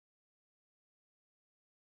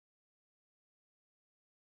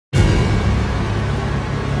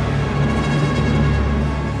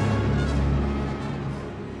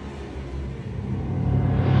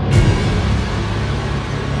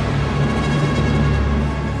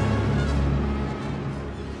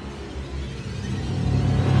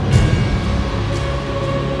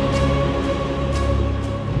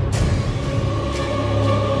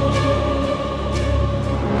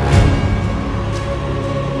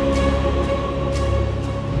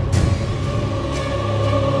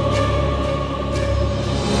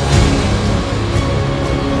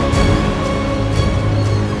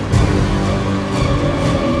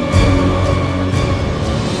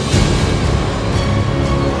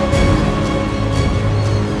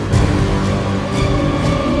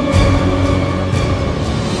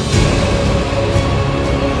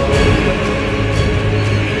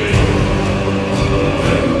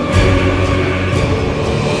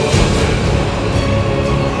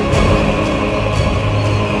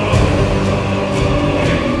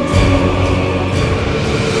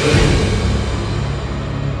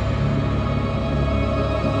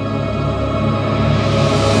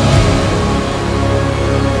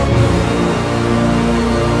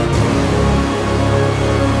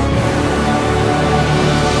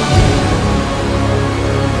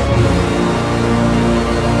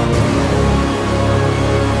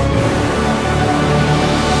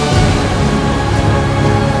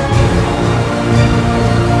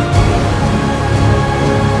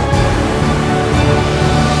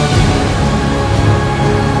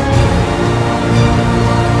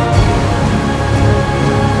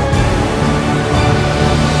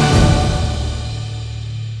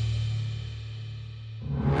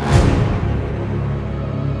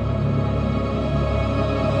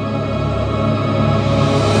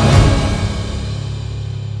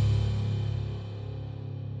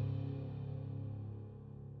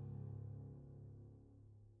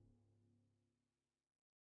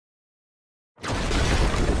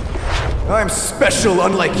I'm special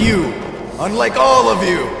unlike you. Unlike all of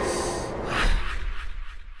you.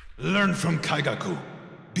 Learn from KAIGAKU.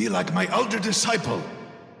 Be like my elder disciple.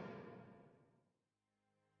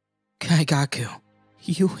 KAIGAKU,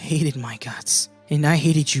 you hated my guts, and I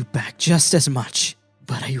hated you back just as much.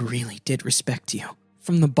 But I really did respect you.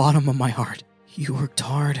 From the bottom of my heart. You worked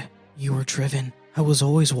hard. You were driven. I was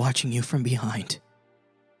always watching you from behind.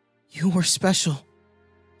 You were special.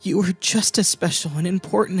 You were just as special and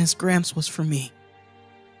important as Gramps was for me.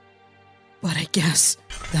 But I guess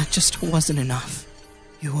that just wasn't enough.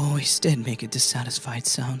 You always did make a dissatisfied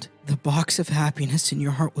sound. The box of happiness in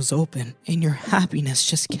your heart was open, and your happiness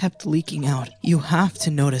just kept leaking out. You have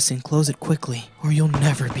to notice and close it quickly, or you'll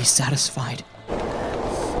never be satisfied.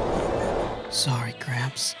 Sorry,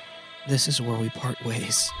 Gramps. This is where we part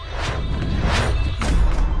ways.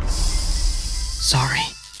 Sorry,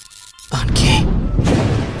 Anki.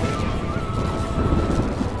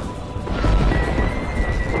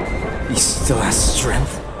 He still has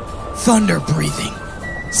strength? Thunder breathing.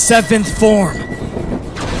 7th form.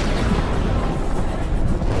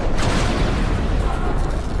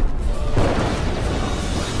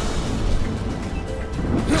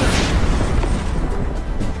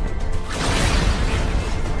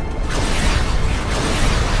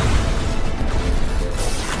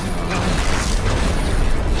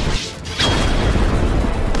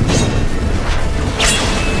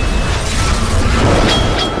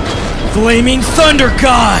 Flaming Thunder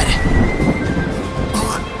God!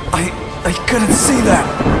 I couldn't see that.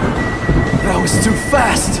 That was too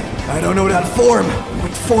fast. I don't know that form.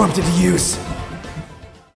 What form did he use?